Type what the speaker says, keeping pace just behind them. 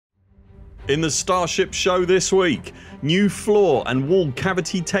In the Starship Show this week, new floor and wall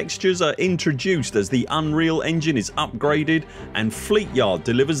cavity textures are introduced as the Unreal Engine is upgraded, and Fleetyard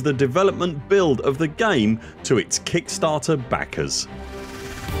delivers the development build of the game to its Kickstarter backers.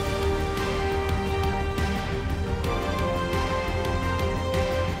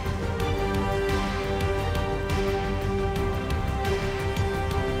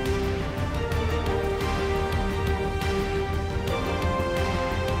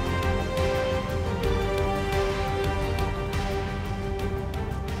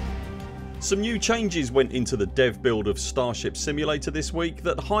 Some new changes went into the dev build of Starship Simulator this week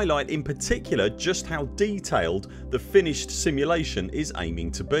that highlight in particular just how detailed the finished simulation is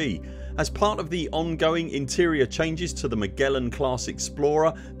aiming to be. As part of the ongoing interior changes to the Magellan class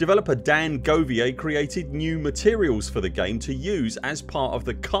Explorer, developer Dan Govier created new materials for the game to use as part of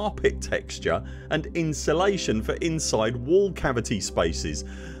the carpet texture and insulation for inside wall cavity spaces.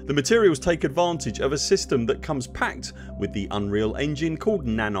 The materials take advantage of a system that comes packed with the Unreal Engine called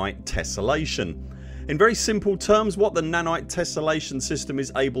nanite tessellation. In very simple terms, what the nanite tessellation system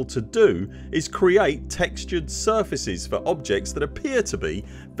is able to do is create textured surfaces for objects that appear to be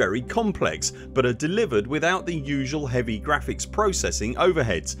very complex but are delivered without the usual heavy graphics processing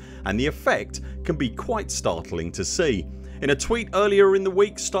overheads, and the effect can be quite startling to see. In a tweet earlier in the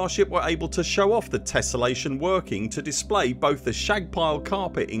week, Starship were able to show off the tessellation working to display both the shag pile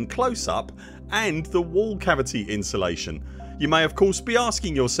carpet in close up and the wall cavity insulation. You may of course be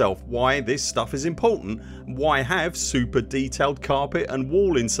asking yourself why this stuff is important. Why have super detailed carpet and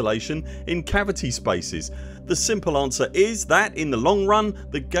wall insulation in cavity spaces? The simple answer is that in the long run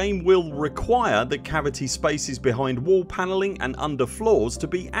the game will require the cavity spaces behind wall panelling and under floors to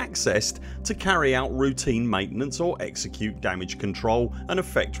be accessed to carry out routine maintenance or execute damage control and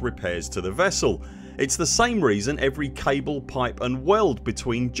effect repairs to the vessel. It's the same reason every cable, pipe and weld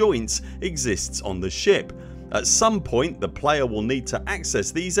between joints exists on the ship. At some point the player will need to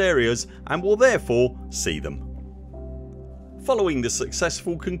access these areas and will therefore see them. Following the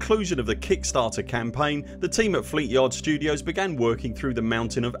successful conclusion of the Kickstarter campaign, the team at Fleetyard Studios began working through the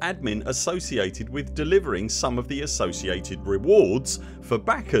mountain of admin associated with delivering some of the associated rewards for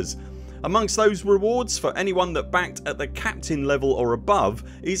backers. Amongst those rewards for anyone that backed at the captain level or above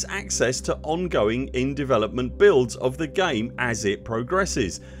is access to ongoing in development builds of the game as it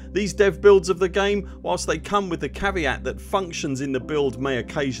progresses. These dev builds of the game, whilst they come with the caveat that functions in the build may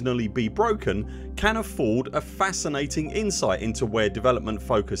occasionally be broken, can afford a fascinating insight into where development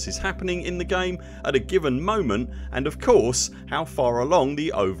focus is happening in the game at a given moment, and of course how far along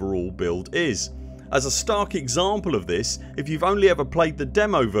the overall build is. As a stark example of this, if you've only ever played the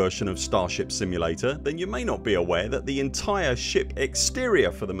demo version of Starship Simulator, then you may not be aware that the entire ship exterior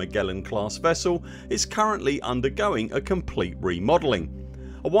for the Magellan class vessel is currently undergoing a complete remodelling.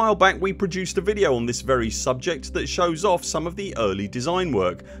 A while back we produced a video on this very subject that shows off some of the early design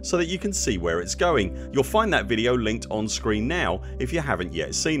work so that you can see where it's going. You'll find that video linked on screen now if you haven't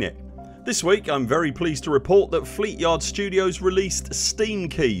yet seen it. This week I'm very pleased to report that Fleetyard Studios released Steam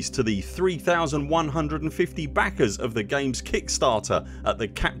keys to the 3,150 backers of the game's Kickstarter at the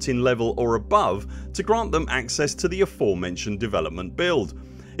captain level or above to grant them access to the aforementioned development build.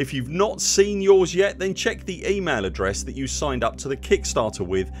 If you've not seen yours yet, then check the email address that you signed up to the Kickstarter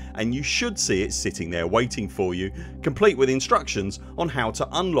with and you should see it sitting there waiting for you, complete with instructions on how to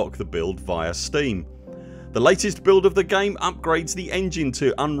unlock the build via Steam. The latest build of the game upgrades the engine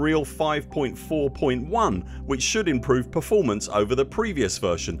to Unreal 5.4.1 which should improve performance over the previous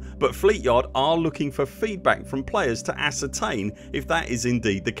version, but Fleetyard are looking for feedback from players to ascertain if that is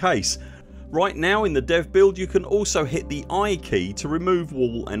indeed the case. Right now in the dev build you can also hit the I key to remove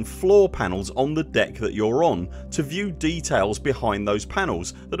wall and floor panels on the deck that you're on to view details behind those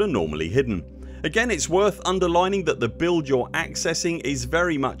panels that are normally hidden. Again, it's worth underlining that the build you're accessing is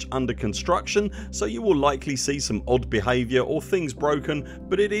very much under construction, so you will likely see some odd behaviour or things broken,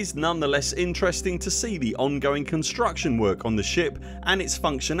 but it is nonetheless interesting to see the ongoing construction work on the ship and its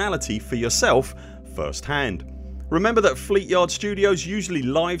functionality for yourself firsthand. Remember that Fleetyard Studios usually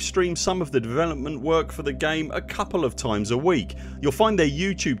live stream some of the development work for the game a couple of times a week. You'll find their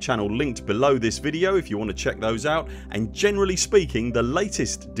YouTube channel linked below this video if you want to check those out, and generally speaking the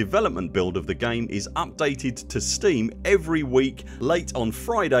latest development build of the game is updated to Steam every week late on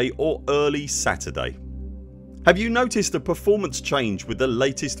Friday or early Saturday. Have you noticed a performance change with the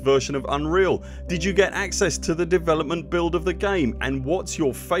latest version of Unreal? Did you get access to the development build of the game, and what's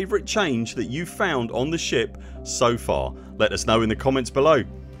your favourite change that you found on the ship so far? Let us know in the comments below.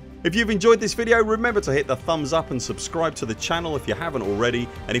 If you've enjoyed this video, remember to hit the thumbs up and subscribe to the channel if you haven't already,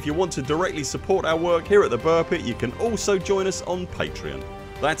 and if you want to directly support our work here at the Buur Pit, you can also join us on Patreon.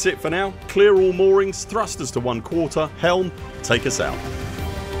 That's it for now. Clear all moorings, thrusters to 1/4, helm, take us out.